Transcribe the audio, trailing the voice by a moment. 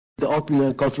The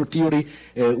open culture theory,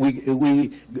 we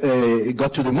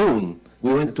got to the moon.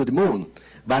 We went to the moon.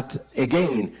 But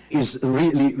again, is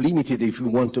really limited if you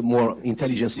want a more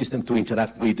intelligent system to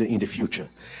interact with in the future.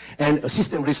 And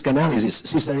system risk analysis,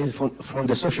 from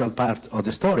the social part of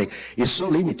the story, is so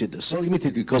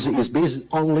limited because it is based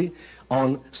only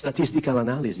on statistical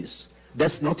analysis.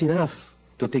 That's not enough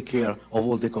to take care of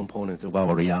all the components of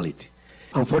our reality.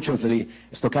 Unfortunately,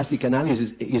 stochastic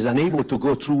analysis is unable to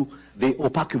go through the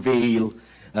opaque veil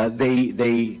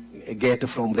they get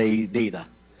from the data.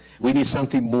 We need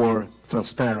something more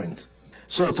transparent.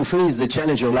 So to face the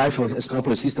challenge of life as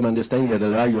complex system understanding and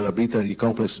reliable, arbitrarily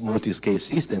complex multi-scale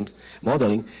systems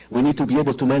modeling, we need to be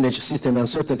able to manage system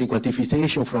uncertainty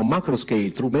quantification from macro scale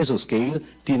through mesoscale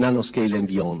to nanoscale and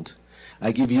beyond.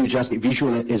 I give you just a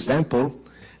visual example.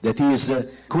 That is,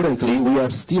 currently we are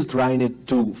still trying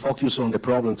to focus on the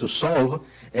problem to solve,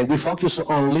 and we focus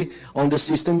only on the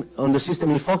system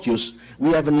in focus.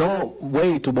 We have no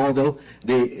way to model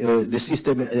the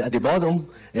system at the bottom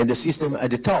and the system at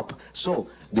the top. So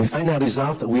the final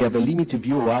result, we have a limited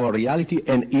view of our reality,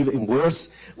 and even worse,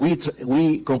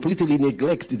 we completely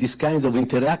neglect this kind of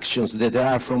interactions that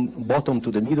are from bottom to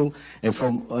the middle and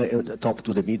from top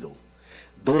to the middle.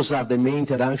 Those are the main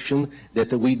interactions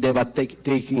that we never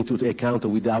take into account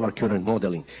with our current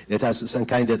modeling. That has some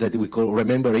kind that we call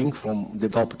remembering from the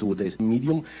top to the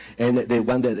medium, and the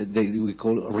one that we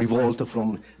call revolt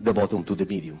from the bottom to the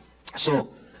medium. So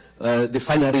the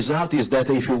final result is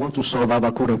that if you want to solve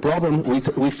our current problem,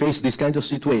 we face this kind of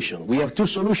situation. We have two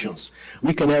solutions.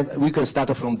 We can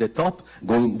start from the top,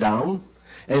 going down,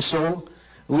 and so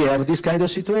we have this kind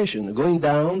of situation. Going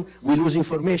down, we lose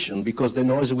information because the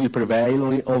noise will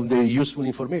prevail on the useful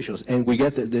information, and we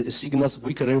get the signals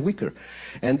weaker and weaker.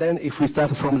 And then if we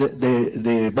start from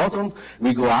the bottom,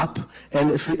 we go up,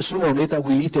 and sooner or later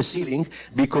we hit a ceiling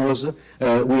because we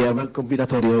have a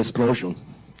combinatorial explosion.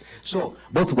 So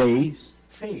both ways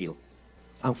fail,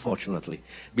 unfortunately,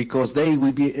 because they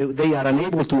are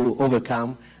unable to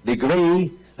overcome the gray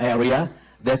area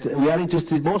that we are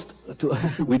interested most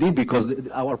within, because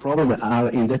our problems are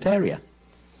in that area.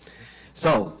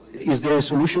 So, is there a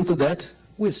solution to that?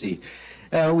 We'll see.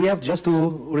 We have just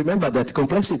to remember that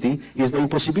complexity is the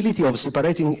impossibility of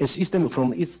separating a system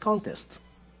from its context.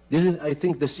 This is, I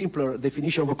think, the simpler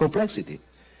definition of complexity.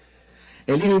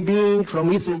 A living being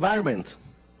from its environment,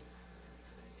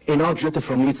 an object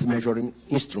from its measuring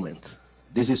instrument.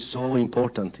 This is so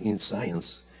important in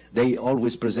science. They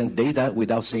always present data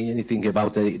without saying anything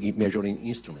about the measuring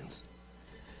instruments.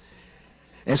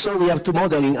 And so we have two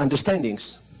modeling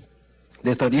understandings.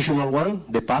 The traditional one,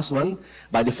 the past one,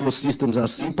 by default systems are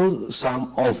simple,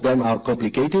 some of them are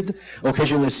complicated,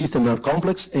 occasionally systems are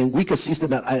complex, and weaker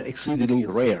systems are exceedingly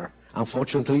rare.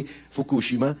 Unfortunately,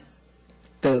 Fukushima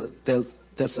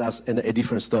tells us a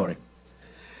different story.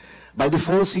 By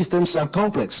default, systems are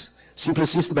complex. Simple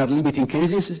systems are limiting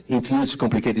cases, includes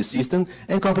complicated systems,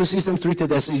 and complex systems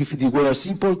treated as if they were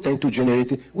simple tend to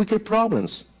generate weaker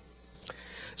problems.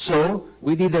 So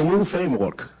we need a new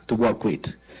framework to work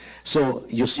with. So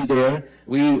you see there,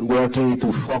 we were trying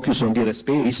to focus on data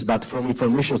space, but from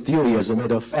information theory, as a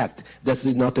matter of fact, that's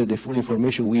not the full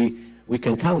information we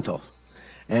can count on.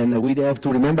 And we have to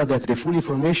remember that the full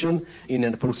information in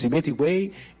an approximative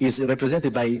way is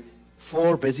represented by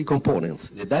four basic components: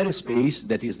 the direct space,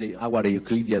 that is our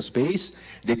Euclidean space,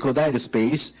 the codirect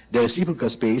space, the reciprocal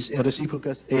space,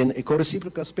 and a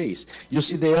co-reciprocal space. You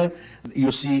see there,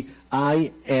 you see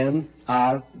I, N,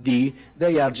 R, D.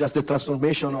 They are just the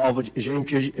transformation of Jean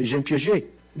Piaget.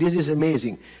 This is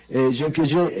amazing. Jean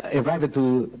Piaget arrived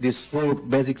to this four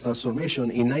basic transformation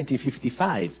in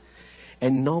 1955,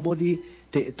 and nobody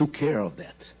took care of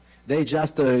that. They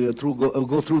just go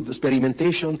through the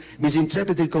experimentation,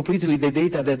 misinterpreted completely the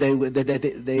data that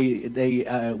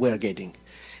they were getting.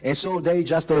 And so they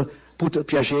just put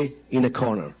Piaget in a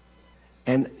corner.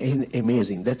 And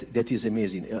amazing, that is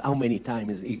amazing. How many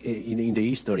times in the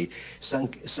history some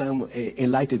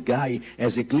enlightened guy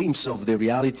has a glimpse of the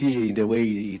reality in the way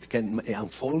it can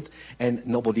unfold, and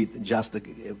nobody just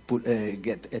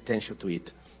get attention to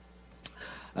it.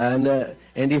 And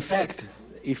in fact,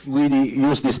 if we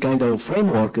use this kind of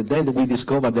framework, then we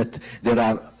discover that there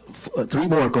are three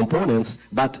more components,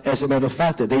 but as a matter of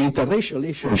fact, the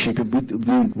interrelationship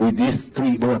with these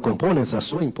three more components are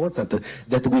so important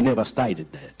that we never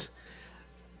studied that.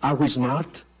 Are we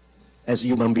smart as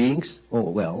human beings? Oh,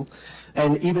 well.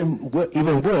 And even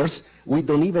worse, we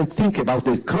don't even think about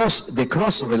the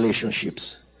cross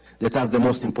relationships that are the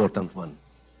most important one.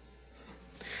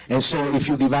 And so if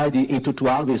you divide it into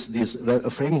 12, this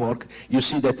framework, you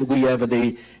see that we have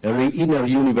the inner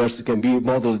universe can be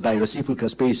modeled by reciprocal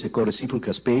space and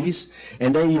co-reciprocal space,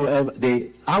 and then you have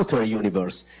the outer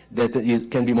universe that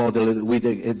can be modeled with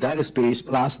a direct space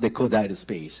plus the co-direct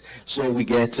space. So we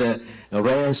get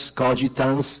res,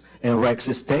 cogitans, and rex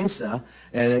extensa,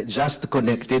 just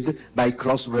connected by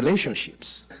cross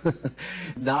relationships.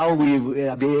 Now we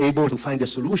will be able to find a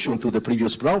solution to the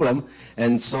previous problem,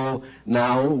 and so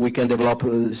now we can develop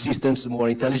systems more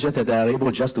intelligent that are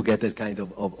able just to get that kind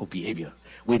of behavior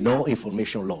with no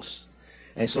information loss.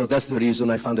 And so that's the reason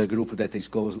I found a group that is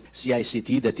called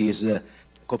CICT, that is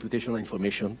Computational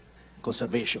Information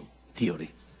Conservation Theory.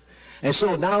 And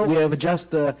so now we have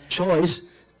just a choice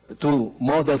to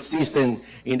model system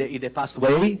in the past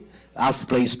way,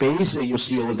 half-plane space. You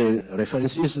see all the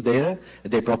references there,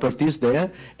 the properties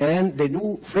there, and the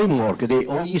new framework, the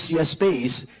OECS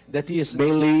space, that is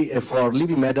mainly for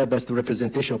living matter-based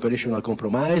representation operational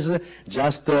compromise,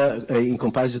 just in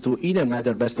comparison to inner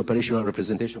matter-based operational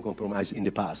representation compromise in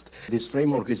the past. This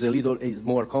framework is a little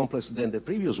more complex than the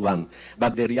previous one,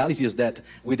 but the reality is that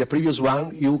with the previous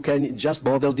one, you can just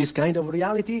model this kind of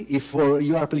reality. If for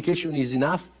your application is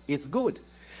enough, it's good.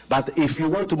 But if you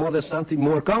want to model something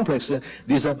more complex,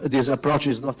 this approach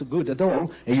is not good at all,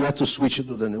 and you have to switch to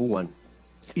the new one.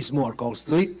 It's more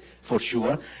costly, for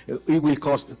sure. It will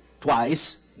cost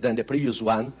twice than the previous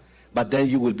one, but then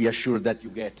you will be assured that you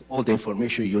get all the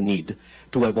information you need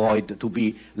to avoid to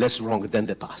be less wrong than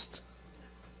the past.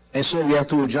 And so we have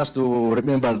to just to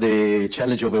remember the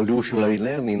challenge of evolutionary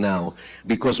learning now,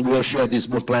 because we all share this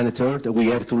small planet Earth. We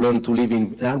have to learn to live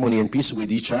in harmony and peace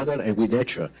with each other and with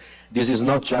nature. This is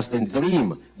not just a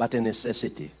dream, but a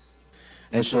necessity.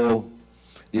 And so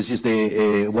this is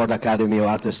the World Academy of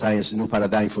Art and Science new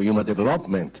paradigm for human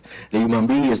development. The human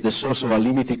being is the source of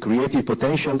unlimited creative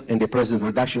potential, and the present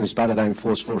reductionist paradigm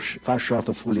falls far short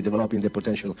of fully developing the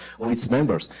potential of its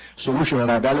members. Solutions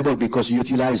are available because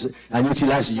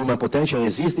unutilized human potential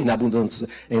exists in abundance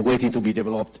and waiting to be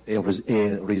developed and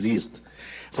released.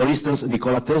 For instance,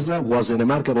 Nikola Tesla was a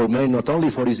remarkable man not only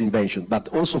for his invention, but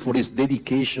also for his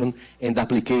dedication and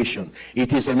application.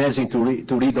 It is amazing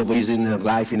to read of his inner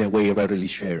life in a way rarely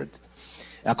shared.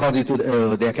 According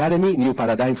to the Academy, new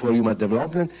paradigm for human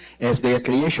development, as the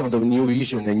creation of a new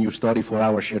vision and new story for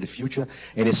our shared future,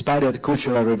 an inspired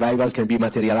cultural revival can be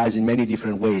materialized in many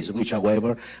different ways, which,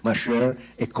 however, must share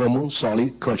a common,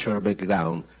 solid cultural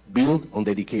background, built on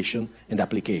dedication and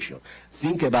application.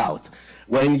 Think about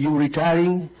when you're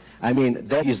retiring, I mean,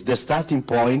 that is the starting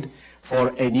point for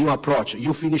a new approach.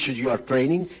 You finish your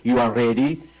training, you are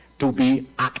ready to be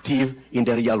active in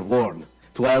the real world,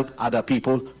 to help other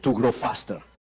people to grow faster.